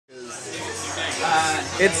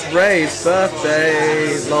It's Ray's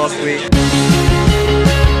birthday last week.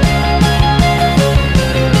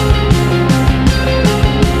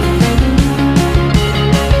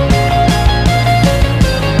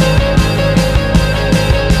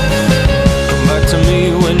 Come back to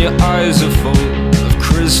me when your eyes are full of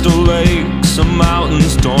crystal lakes and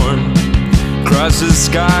mountains torn across the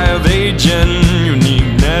sky of age and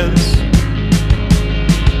uniqueness.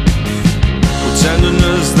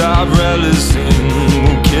 Tenderness that I've rarely seen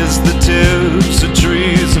will kiss the tips of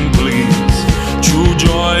trees and please true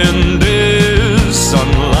joy in this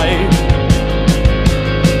sunlight.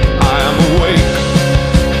 I am awake,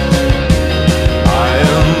 I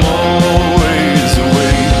am always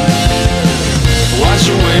awake. Wash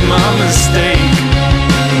away my mistake,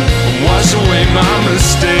 wash away my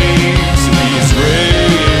mistakes in these rays.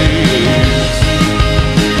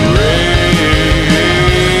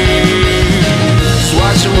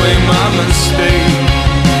 Wash away my mistake,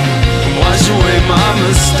 wash away my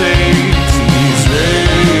mistakes in these rays.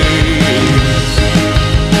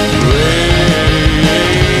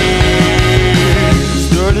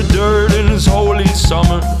 Dirty dirt in this holy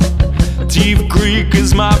summer. Teeth Creek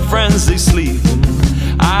is my friends, they sleep.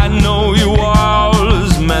 I know you all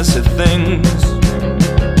those messy things.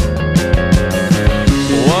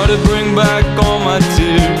 What to bring back all my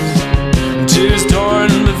tears, tears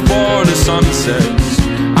torn before the sun sets.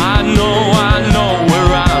 I know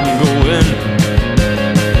where I'm going.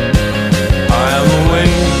 I am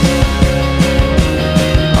awake,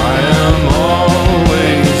 I am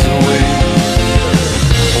always awake.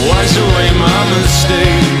 Wash away my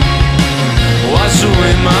mistake, wash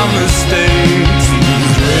away my mistakes in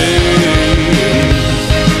these rays.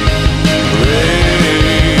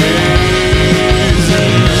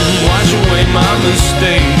 Wash away my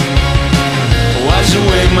mistake, wash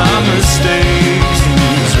away my mistakes in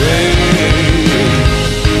these rays.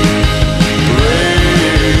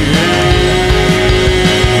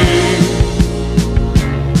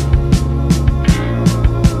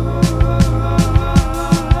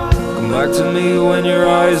 Come back to me when your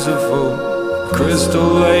eyes are full, crystal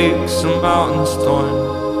lakes and mountains torn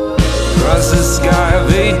across the sky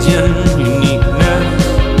of age and uniqueness.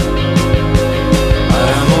 I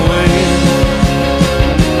am awake,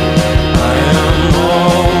 I am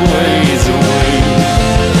always awake.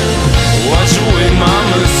 Wash away my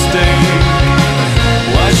mistake,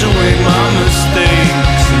 wash away my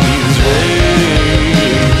mistakes in these rays.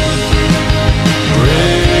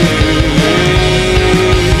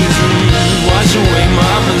 Wash away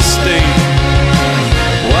my mistake,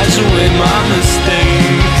 wash away my mistake.